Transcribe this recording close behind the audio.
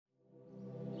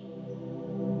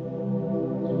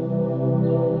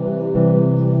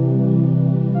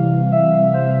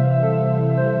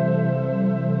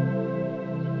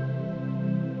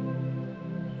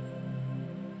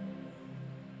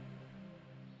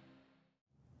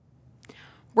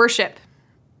Worship.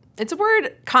 It's a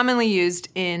word commonly used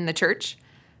in the church.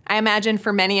 I imagine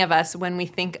for many of us, when we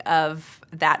think of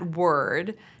that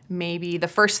word, maybe the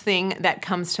first thing that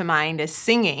comes to mind is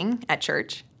singing at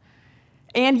church.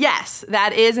 And yes,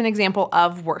 that is an example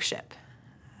of worship.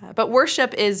 But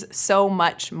worship is so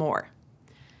much more.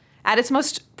 At its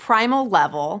most primal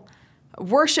level,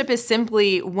 worship is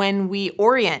simply when we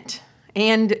orient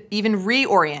and even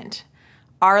reorient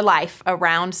our life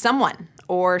around someone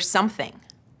or something.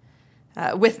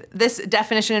 With this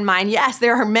definition in mind, yes,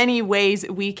 there are many ways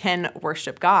we can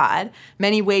worship God,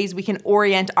 many ways we can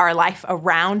orient our life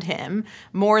around Him,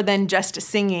 more than just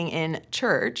singing in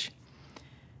church.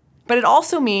 But it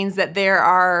also means that there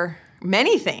are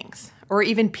many things, or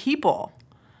even people,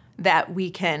 that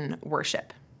we can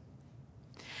worship.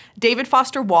 David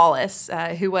Foster Wallace,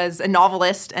 who was a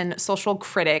novelist and social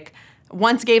critic,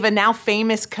 once gave a now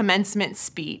famous commencement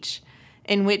speech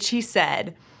in which he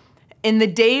said, "In the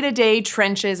day-to-day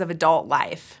trenches of adult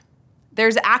life,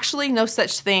 there's actually no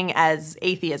such thing as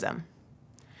atheism.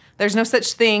 There's no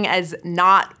such thing as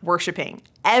not worshiping.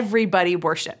 Everybody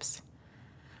worships.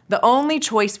 The only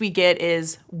choice we get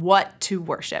is what to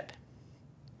worship.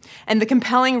 And the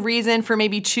compelling reason for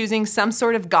maybe choosing some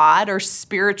sort of God or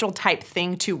spiritual type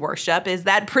thing to worship is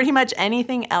that pretty much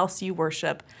anything else you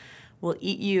worship will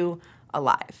eat you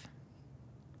alive.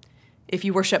 If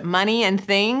you worship money and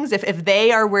things, if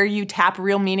they are where you tap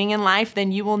real meaning in life,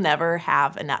 then you will never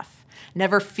have enough.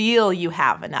 Never feel you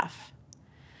have enough.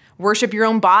 Worship your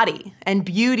own body and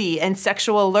beauty and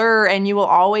sexual allure, and you will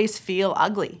always feel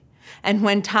ugly. And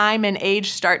when time and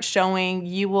age start showing,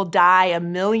 you will die a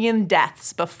million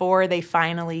deaths before they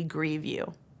finally grieve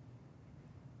you.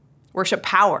 Worship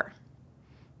power.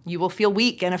 You will feel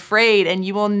weak and afraid, and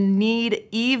you will need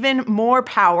even more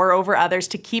power over others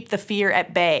to keep the fear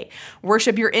at bay.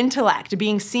 Worship your intellect,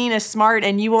 being seen as smart,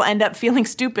 and you will end up feeling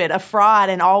stupid, a fraud,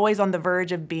 and always on the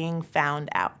verge of being found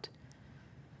out.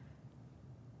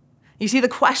 You see, the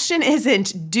question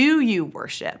isn't, do you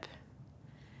worship?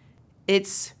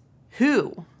 It's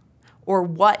who or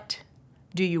what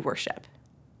do you worship?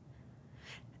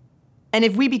 And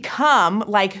if we become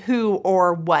like who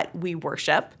or what we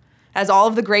worship, as all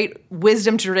of the great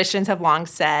wisdom traditions have long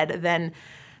said, then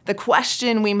the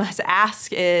question we must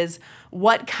ask is,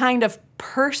 what kind of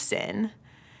person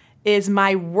is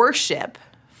my worship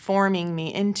forming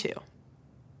me into?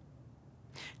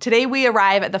 Today we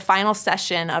arrive at the final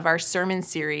session of our sermon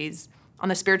series on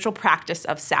the spiritual practice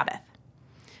of Sabbath.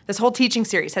 This whole teaching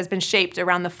series has been shaped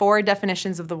around the 4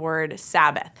 definitions of the word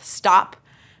Sabbath: stop,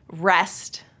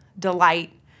 rest,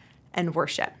 delight, and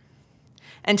worship.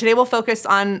 And today we'll focus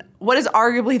on what is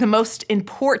arguably the most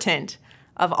important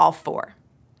of all 4.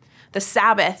 The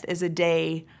Sabbath is a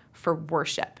day for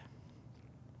worship.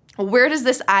 Where does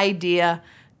this idea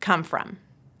come from?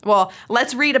 Well,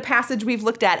 let's read a passage we've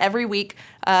looked at every week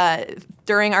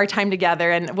during our time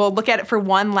together, and we'll look at it for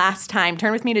one last time.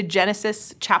 Turn with me to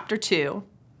Genesis chapter 2,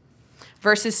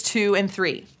 verses 2 and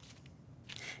 3.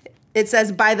 It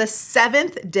says, "By the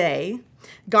 7th day,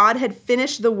 God had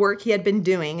finished the work he had been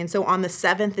doing, and so on the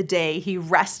 7th day, he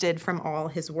rested from all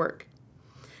his work.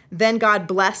 Then God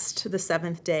blessed the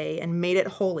 7th day and made it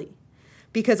holy,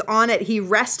 because on it he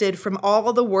rested from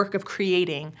all the work of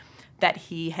creating that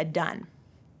he had done."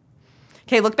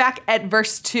 Okay, look back at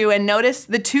verse 2 and notice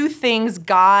the 2 things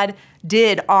God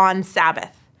did on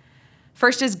Sabbath.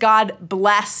 First is God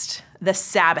blessed the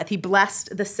Sabbath. He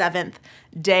blessed the 7th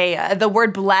day. The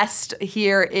word blessed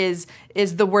here is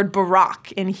the word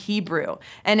barak in Hebrew,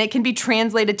 and it can be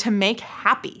translated to make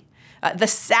happy. The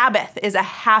Sabbath is a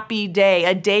happy day,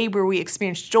 a day where we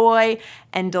experience joy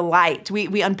and delight.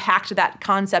 We unpacked that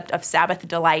concept of Sabbath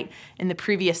delight in the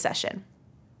previous session.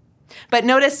 But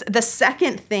notice the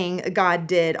second thing God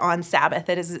did on Sabbath.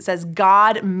 It says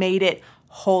God made it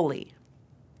holy.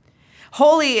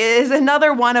 Holy is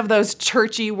another one of those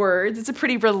churchy words. It's a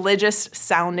pretty religious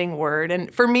sounding word.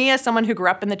 And for me, as someone who grew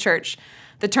up in the church,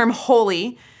 the term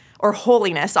holy or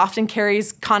holiness often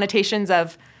carries connotations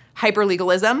of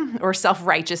hyperlegalism or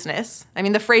self-righteousness. I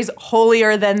mean, the phrase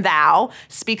holier than thou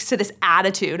speaks to this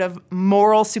attitude of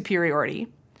moral superiority.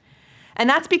 And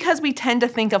that's because we tend to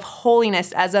think of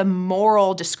holiness as a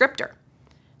moral descriptor,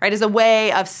 right? As a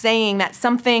way of saying that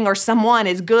something or someone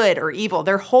is good or evil.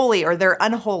 They're holy or they're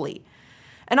unholy.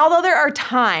 And although there are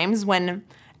times when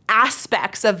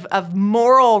aspects of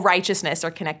moral righteousness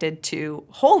are connected to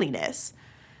holiness,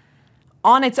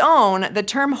 on its own, the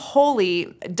term holy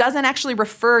doesn't actually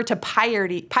refer to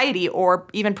piety or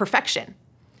even perfection.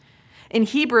 In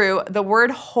Hebrew, the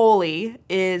word holy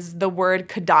is the word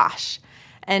kadosh.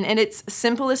 And in its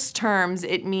simplest terms,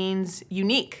 it means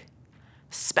unique,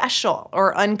 special,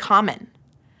 or uncommon.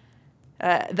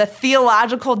 The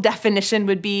theological definition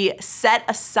would be set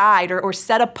aside or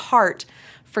set apart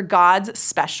for God's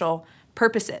special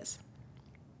purposes.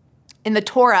 In the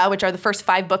Torah, which are the first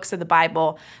 5 books of the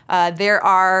Bible, there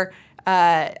are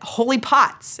holy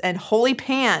pots and holy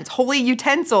pans, holy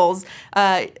utensils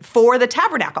for the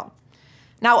tabernacle.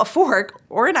 Now, a fork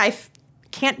or a knife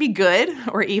can't be good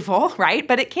or evil, right?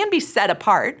 But it can be set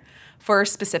apart for a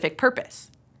specific purpose.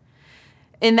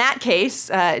 In that case,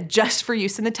 just for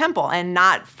use in the temple and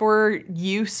not for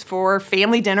use for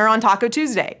family dinner on Taco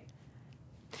Tuesday.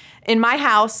 In my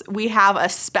house, we have a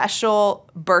special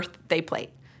birthday plate.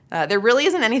 There really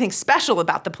isn't anything special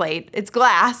about the plate. It's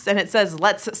glass and it says,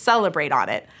 "Let's celebrate" on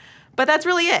it. But that's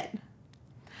really it.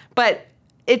 But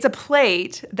it's a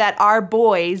plate that our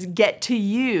boys get to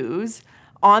use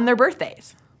on their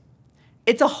birthdays.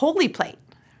 It's a holy plate.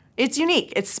 It's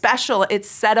unique, it's special, it's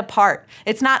set apart.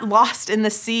 It's not lost in the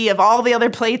sea of all the other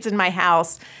plates in my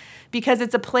house because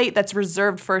it's a plate that's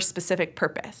reserved for a specific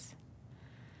purpose.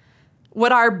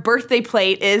 What our birthday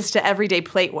plate is to everyday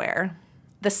plateware,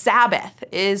 the Sabbath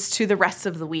is to the rest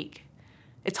of the week.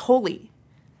 It's holy,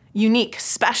 unique,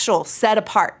 special, set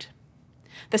apart.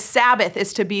 The Sabbath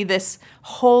is to be this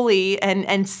holy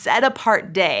and set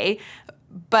apart day,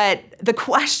 but the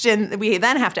question that we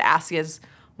then have to ask is,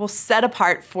 well, set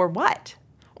apart for what?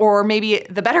 Or maybe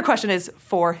the better question is,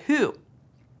 for who?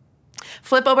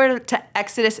 Flip over to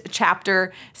Exodus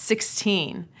chapter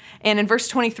 16. And in verse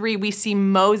 23, we see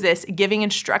Moses giving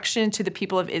instruction to the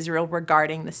people of Israel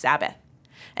regarding the Sabbath.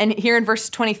 And here in verse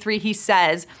 23, he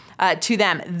says to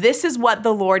them, "This is what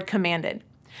the Lord commanded.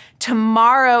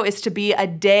 Tomorrow is to be a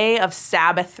day of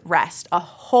Sabbath rest, a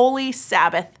holy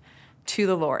Sabbath to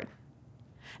the Lord."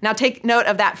 Now take note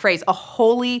of that phrase, a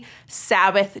holy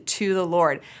Sabbath to the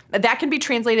Lord. That can be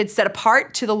translated set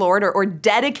apart to the Lord or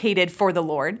dedicated for the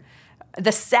Lord.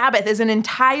 The Sabbath is an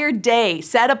entire day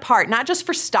set apart, not just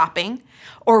for stopping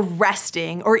or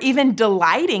resting or even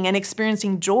delighting and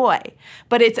experiencing joy,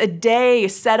 but it's a day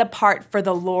set apart for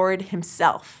the Lord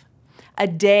himself, a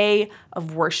day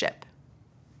of worship.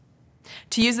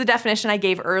 To use the definition I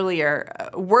gave earlier,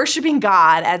 worshiping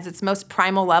God at its most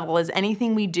primal level is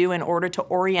anything we do in order to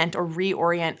orient or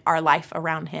reorient our life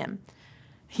around him.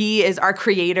 He is our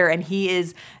creator and he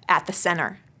is at the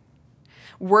center.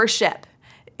 Worship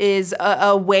is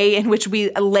a way in which we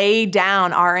lay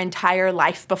down our entire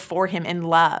life before him in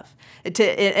love,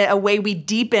 a way we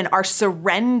deepen our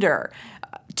surrender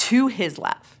to his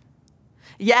love.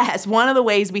 Yes, one of the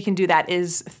ways we can do that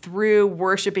is through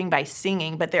worshiping by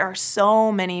singing, but there are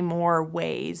so many more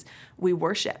ways we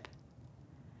worship.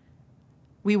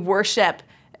 We worship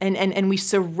and we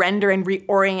surrender and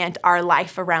reorient our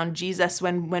life around Jesus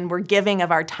when we're giving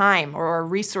of our time or our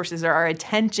resources or our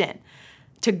attention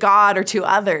to God or to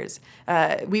others.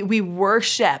 We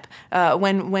worship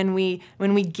when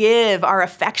we give our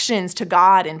affections to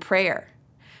God in prayer,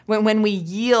 when we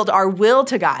yield our will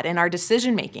to God in our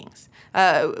decision makings.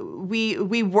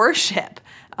 We worship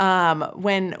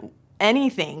when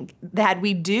anything that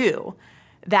we do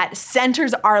that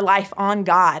centers our life on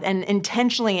God and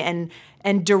intentionally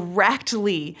and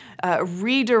directly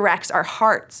redirects our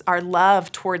hearts, our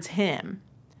love towards him.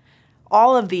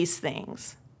 All of these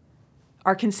things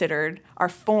are considered our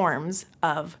forms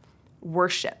of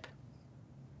worship.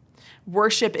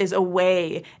 Worship is a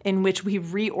way in which we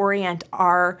reorient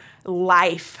our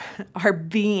life, our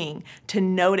being, to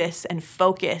notice and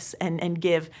focus and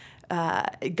give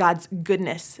God's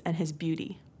goodness and his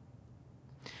beauty.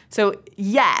 So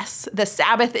yes, the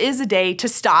Sabbath is a day to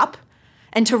stop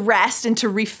and to rest and to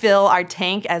refill our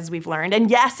tank, as we've learned. And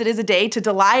yes, it is a day to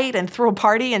delight and throw a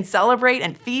party and celebrate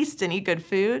and feast and eat good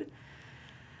food.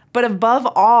 But above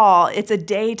all, it's a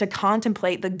day to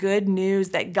contemplate the good news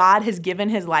that God has given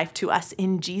his life to us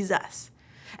in Jesus.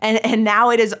 And now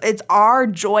it's our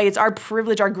joy, it's our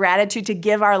privilege, our gratitude to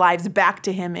give our lives back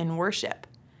to him in worship.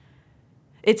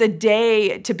 It's a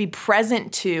day to be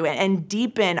present to and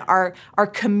deepen our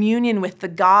communion with the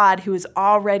God who is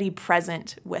already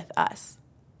present with us.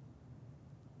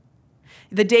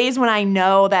 The days when I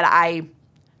know that I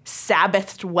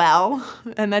Sabbathed well,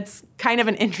 and that's kind of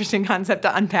an interesting concept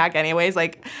to unpack anyways,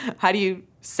 like how do you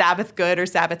Sabbath good or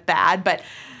Sabbath bad, but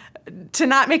to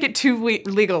not make it too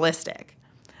legalistic.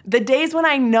 The days when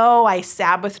I know I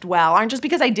Sabbathed well aren't just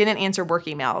because I didn't answer work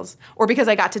emails or because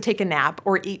I got to take a nap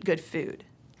or eat good food.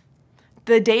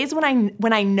 The days when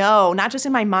I know, not just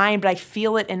in my mind, but I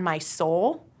feel it in my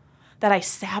soul, that I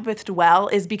Sabbathed well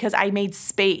is because I made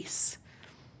space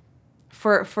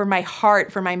for my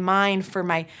heart, for my mind, for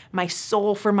my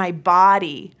soul, for my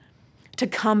body to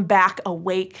come back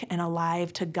awake and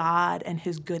alive to God and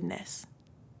his goodness.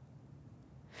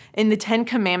 In the 10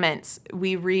 Commandments,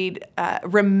 we read,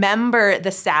 remember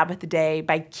the Sabbath day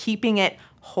by keeping it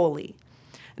holy.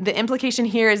 The implication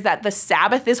here is that the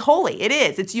Sabbath is holy. It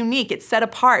is. It's unique. It's set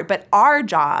apart. But our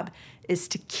job is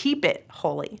to keep it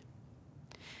holy.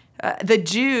 The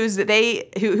Jews,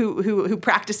 who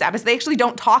practice Sabbath, they actually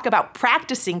don't talk about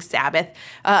practicing Sabbath.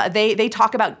 They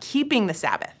talk about keeping the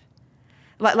Sabbath.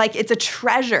 Like it's a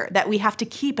treasure that we have to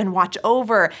keep and watch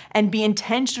over and be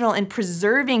intentional in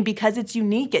preserving because it's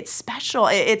unique, it's special.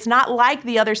 It's not like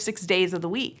the other 6 days of the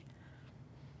week.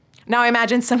 Now I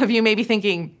imagine some of you may be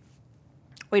thinking,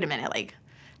 wait a minute, like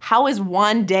how is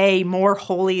one day more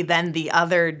holy than the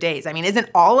other days? I mean, isn't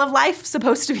all of life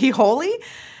supposed to be holy?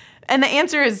 And the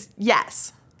answer is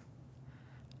yes.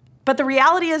 But the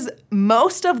reality is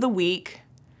most of the week,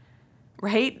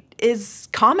 right, is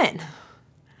common.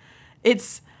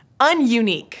 It's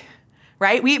ununique,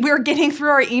 right? We're getting through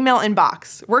our email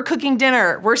inbox. We're cooking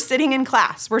dinner. We're sitting in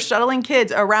class. We're shuttling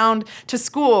kids around to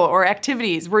school or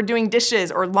activities. We're doing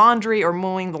dishes or laundry or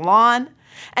mowing the lawn.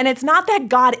 And it's not that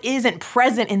God isn't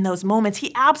present in those moments.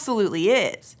 He absolutely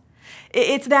is.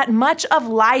 It's that much of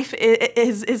life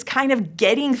is kind of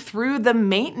getting through the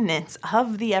maintenance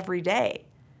of the everyday.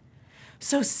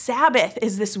 So Sabbath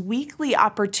is this weekly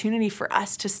opportunity for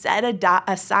us to set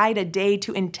aside a day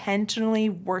to intentionally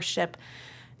worship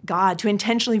God, to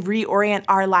intentionally reorient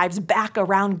our lives back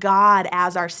around God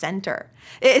as our center.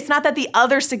 It's not that the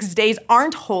other 6 days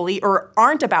aren't holy or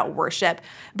aren't about worship,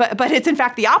 but it's in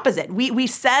fact the opposite. We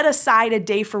set aside a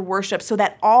day for worship so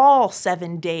that all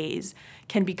 7 days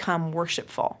can become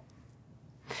worshipful.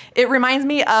 It reminds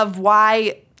me of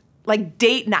why like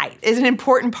date night is an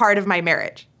important part of my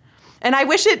marriage. And I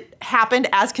wish it happened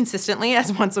as consistently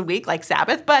as once a week, like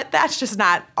Sabbath, but that's just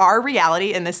not our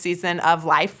reality in this season of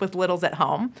life with littles at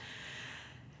home.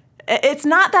 It's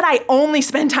not that I only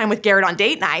spend time with Garrett on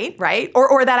date night, right?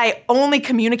 Or that I only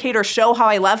communicate or show how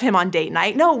I love him on date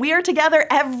night. No, we are together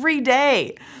every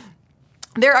day.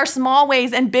 There are small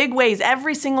ways and big ways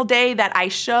every single day that I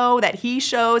show, that he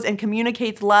shows and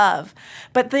communicates love.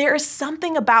 But there is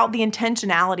something about the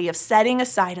intentionality of setting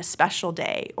aside a special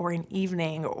day or an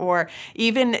evening or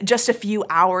even just a few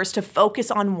hours to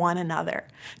focus on one another,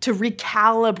 to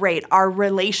recalibrate our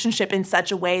relationship in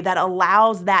such a way that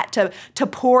allows that to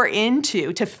pour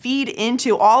into, to feed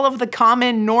into all of the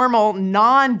common, normal,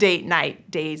 non-date night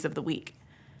days of the week.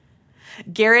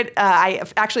 Garrett, I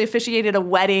actually officiated a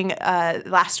wedding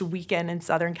last weekend in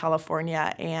Southern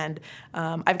California, and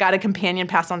I've got a companion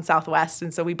pass on Southwest,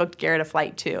 and so we booked Garrett a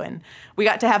flight too. And we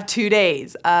got to have 2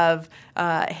 days of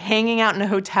hanging out in a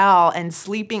hotel and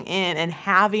sleeping in and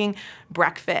having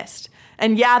breakfast.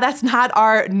 And yeah, that's not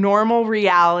our normal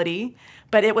reality,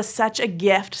 but it was such a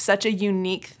gift, such a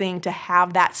unique thing to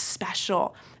have that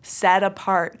special, set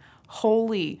apart,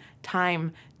 holy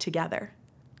time together.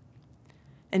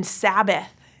 And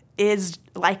Sabbath is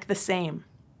like the same.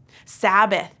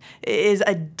 Sabbath is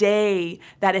a day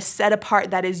that is set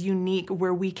apart, that is unique,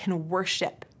 where we can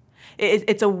worship.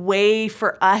 It's a way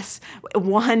for us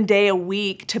 1 day a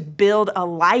week to build a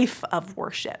life of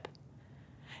worship.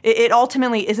 It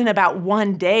ultimately isn't about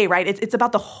 1 day, right? It's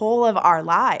about the whole of our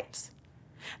lives.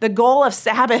 The goal of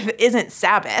Sabbath isn't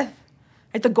Sabbath.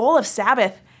 Right? The goal of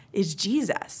Sabbath is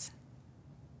Jesus.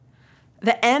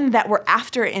 The end that we're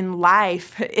after in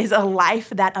life is a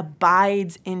life that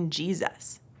abides in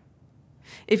Jesus.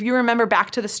 If you remember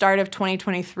back to the start of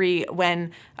 2023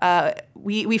 when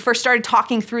we first started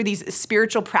talking through these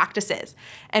spiritual practices,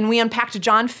 and we unpacked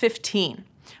John 15,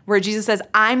 where Jesus says,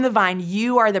 "I'm the vine,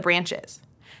 you are the branches."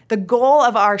 The goal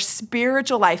of our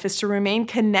spiritual life is to remain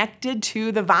connected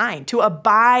to the vine, to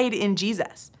abide in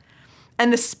Jesus.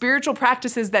 And the spiritual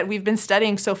practices that we've been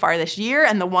studying so far this year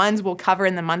and the ones we'll cover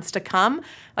in the months to come,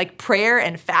 like prayer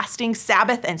and fasting,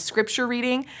 Sabbath and scripture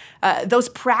reading, those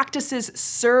practices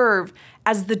serve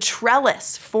as the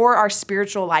trellis for our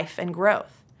spiritual life and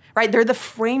growth, right? They're the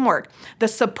framework, the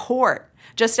support.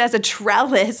 Just as a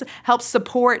trellis helps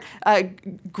support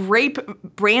grape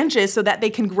branches so that they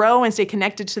can grow and stay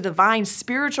connected to the vine,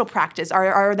 spiritual practice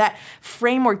are that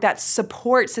framework, that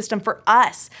support system for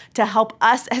us to help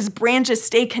us as branches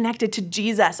stay connected to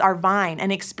Jesus, our vine,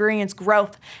 and experience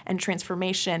growth and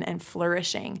transformation and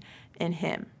flourishing in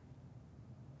him.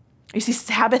 You see,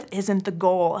 Sabbath isn't the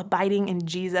goal. Abiding in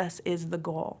Jesus is the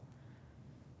goal.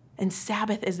 And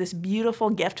Sabbath is this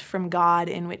beautiful gift from God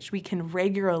in which we can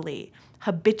regularly,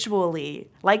 habitually,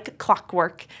 like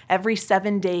clockwork, every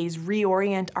 7 days,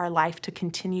 reorient our life to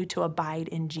continue to abide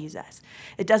in Jesus.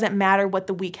 It doesn't matter what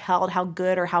the week held, how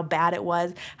good or how bad it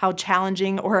was, how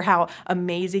challenging or how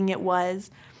amazing it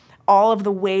was. All of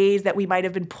the ways that we might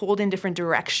have been pulled in different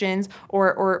directions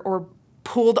or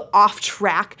pulled off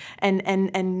track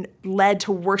and led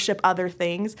to worship other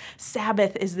things.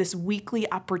 Sabbath is this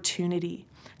weekly opportunity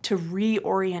to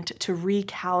reorient, to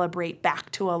recalibrate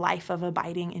back to a life of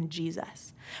abiding in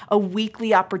Jesus. A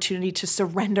weekly opportunity to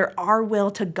surrender our will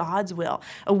to God's will.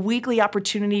 A weekly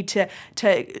opportunity to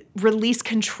release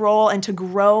control and to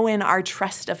grow in our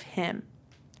trust of Him.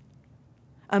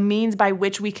 A means by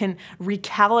which we can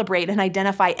recalibrate and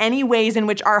identify any ways in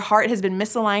which our heart has been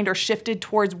misaligned or shifted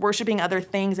towards worshiping other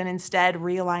things and instead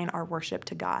realign our worship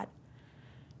to God.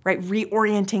 Right?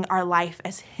 Reorienting our life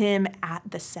as Him at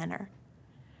the center.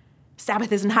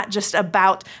 Sabbath is not just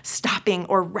about stopping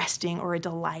or resting or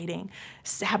delighting.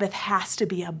 Sabbath has to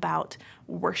be about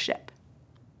worship.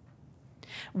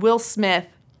 Will Smith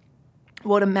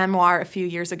wrote a memoir a few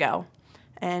years ago.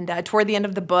 And toward the end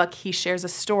of the book, he shares a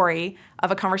story of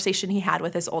a conversation he had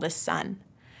with his oldest son.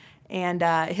 And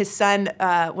his son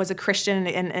was a Christian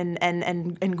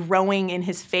and growing in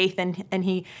his faith. And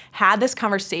he had this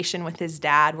conversation with his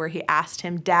dad where he asked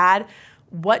him, "Dad,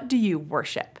 what do you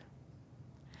worship?"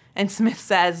 And Smith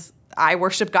says, "I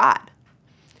worship God."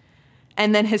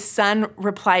 And then his son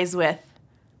replies with,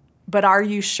 "But are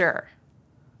you sure?"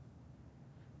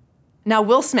 Now,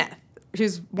 Will Smith,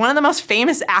 who's one of the most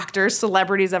famous actors,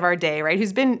 celebrities of our day, right?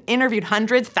 Who's been interviewed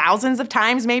hundreds, thousands of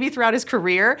times maybe throughout his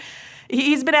career.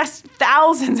 He's been asked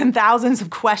thousands and thousands of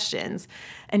questions.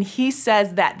 And he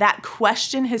says that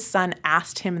question his son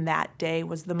asked him that day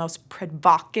was the most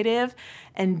provocative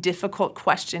and difficult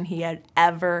question he had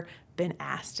ever been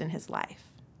asked in his life.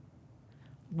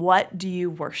 What do you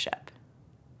worship?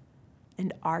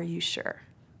 And are you sure?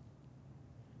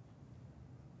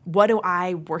 What do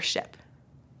I worship?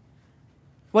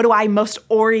 What do I most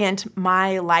orient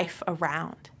my life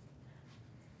around?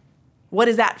 What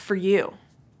is that for you?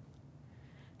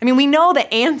 I mean, we know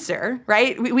the answer,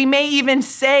 right? We may even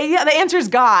say, yeah, the answer is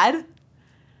God,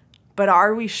 but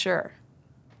are we sure?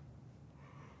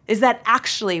 Is that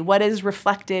actually what is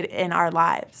reflected in our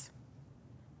lives?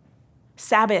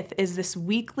 Sabbath is this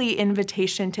weekly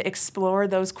invitation to explore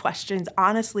those questions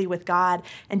honestly with God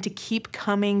and to keep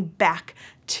coming back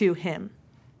to Him.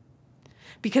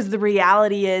 Because the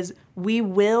reality is we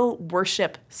will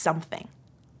worship something.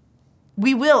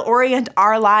 We will orient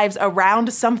our lives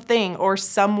around something or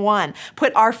someone,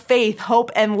 put our faith,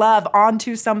 hope, and love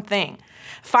onto something,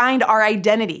 find our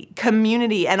identity,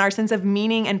 community, and our sense of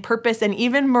meaning and purpose and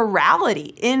even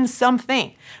morality in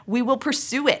something. We will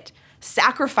pursue it,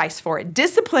 sacrifice for it,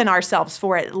 discipline ourselves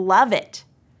for it, love it.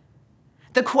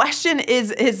 The question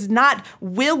is not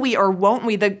will we or won't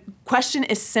we? The question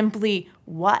is simply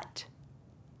what?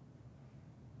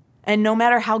 And no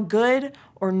matter how good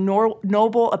or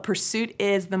noble a pursuit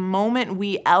is, the moment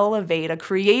we elevate a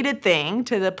created thing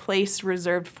to the place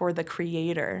reserved for the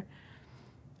Creator,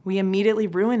 we immediately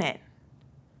ruin it.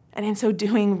 And in so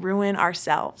doing, ruin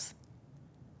ourselves.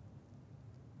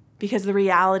 Because the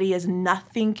reality is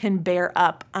nothing can bear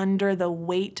up under the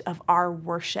weight of our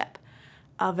worship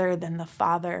other than the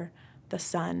Father, the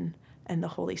Son, and the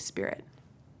Holy Spirit.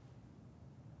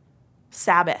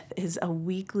 Sabbath is a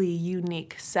weekly,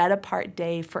 unique, set-apart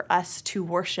day for us to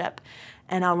worship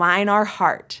and align our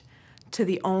heart to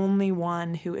the only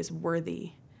one who is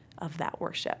worthy of that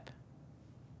worship.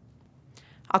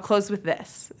 I'll close with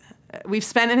this. We've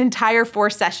spent an entire 4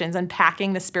 sessions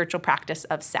unpacking the spiritual practice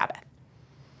of Sabbath.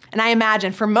 And I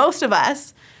imagine for most of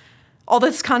us, all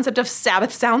this concept of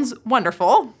Sabbath sounds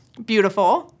wonderful,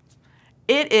 beautiful.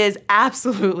 It is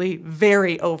absolutely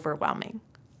very overwhelming.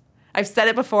 I've said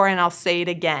it before and I'll say it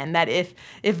again, that if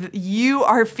you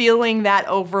are feeling that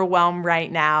overwhelm right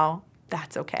now,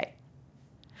 that's okay.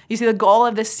 You see, the goal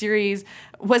of this series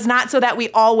was not so that we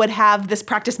all would have this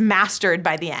practice mastered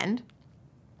by the end.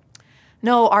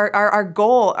 No, our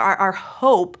goal, our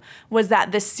hope was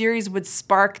that this series would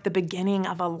spark the beginning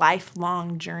of a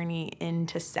lifelong journey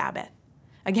into Sabbath.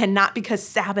 Again, not because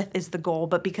Sabbath is the goal,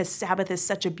 but because Sabbath is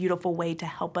such a beautiful way to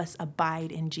help us abide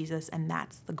in Jesus, and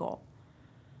that's the goal.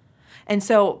 And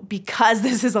so because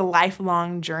this is a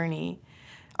lifelong journey,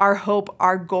 our hope,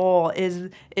 our goal is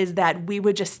that we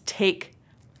would just take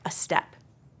a step.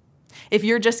 If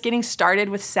you're just getting started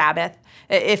with Sabbath,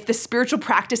 if the spiritual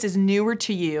practice is newer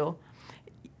to you,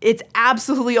 It's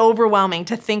absolutely overwhelming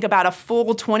to think about a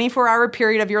full 24-hour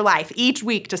period of your life each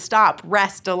week to stop,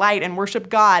 rest, delight, and worship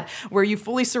God, where you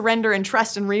fully surrender and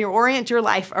trust and reorient your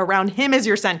life around Him as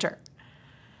your center.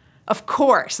 Of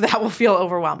course, that will feel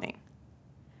overwhelming.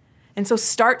 And so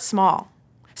start small.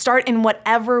 Start in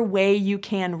whatever way you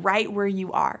can, right where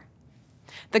you are.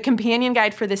 The companion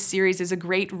guide for this series is a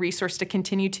great resource to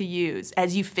continue to use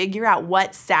as you figure out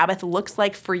what Sabbath looks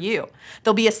like for you.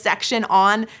 There'll be a section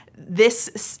on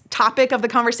this topic of the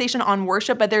conversation on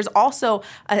worship, but there's also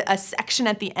a section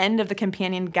at the end of the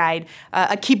companion guide,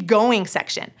 a keep going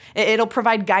section. It'll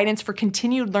provide guidance for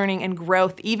continued learning and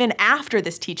growth even after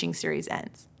this teaching series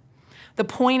ends. The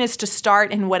point is to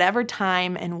start in whatever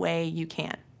time and way you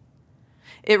can.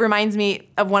 It reminds me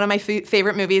of one of my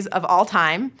favorite movies of all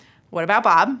time, What About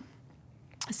Bob?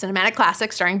 A cinematic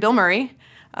classic starring Bill Murray,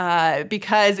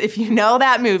 because if you know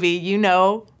that movie, you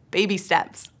know baby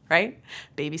steps, right?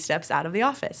 Baby steps out of the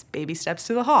office, baby steps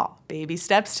to the hall, baby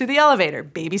steps to the elevator,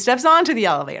 baby steps onto the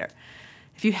elevator.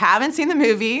 If you haven't seen the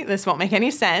movie, this won't make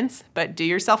any sense, but do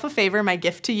yourself a favor. My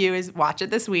gift to you is watch it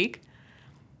this week.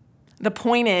 The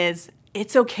point is,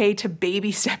 it's okay to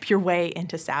baby step your way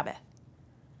into Sabbath.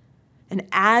 And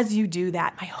as you do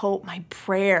that, my hope, my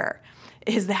prayer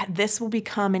is that this will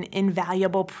become an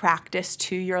invaluable practice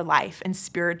to your life and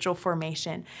spiritual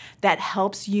formation that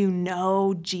helps you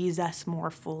know Jesus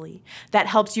more fully, that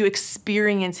helps you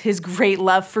experience His great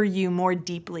love for you more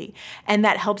deeply, and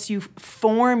that helps you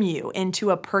form you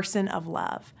into a person of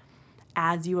love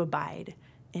as you abide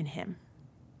in Him.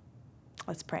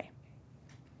 Let's pray.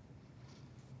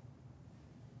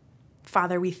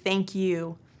 Father, we thank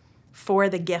you for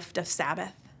the gift of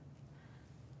Sabbath,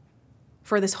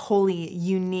 for this holy,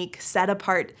 unique,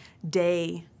 set-apart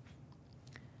day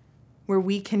where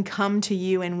we can come to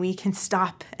you and we can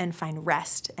stop and find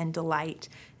rest and delight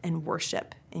and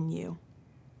worship in you.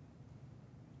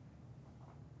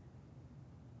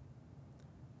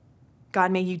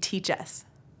 God, may you teach us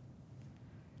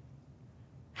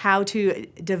how to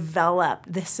develop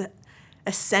this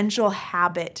essential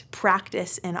habit,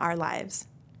 practice in our lives.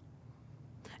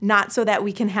 Not so that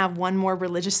we can have one more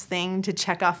religious thing to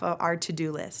check off of our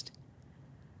to-do list,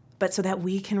 but so that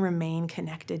we can remain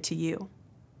connected to you,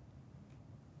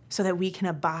 so that we can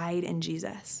abide in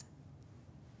Jesus,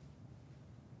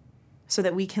 so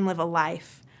that we can live a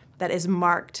life that is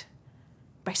marked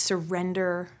by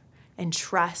surrender and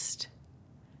trust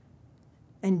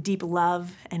and deep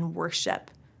love and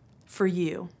worship for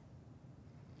you,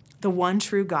 the one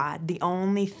true God, the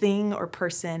only thing or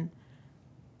person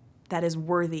that is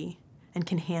worthy and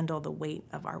can handle the weight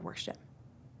of our worship.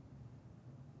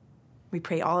 We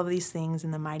pray all of these things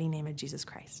in the mighty name of Jesus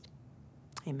Christ.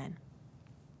 Amen.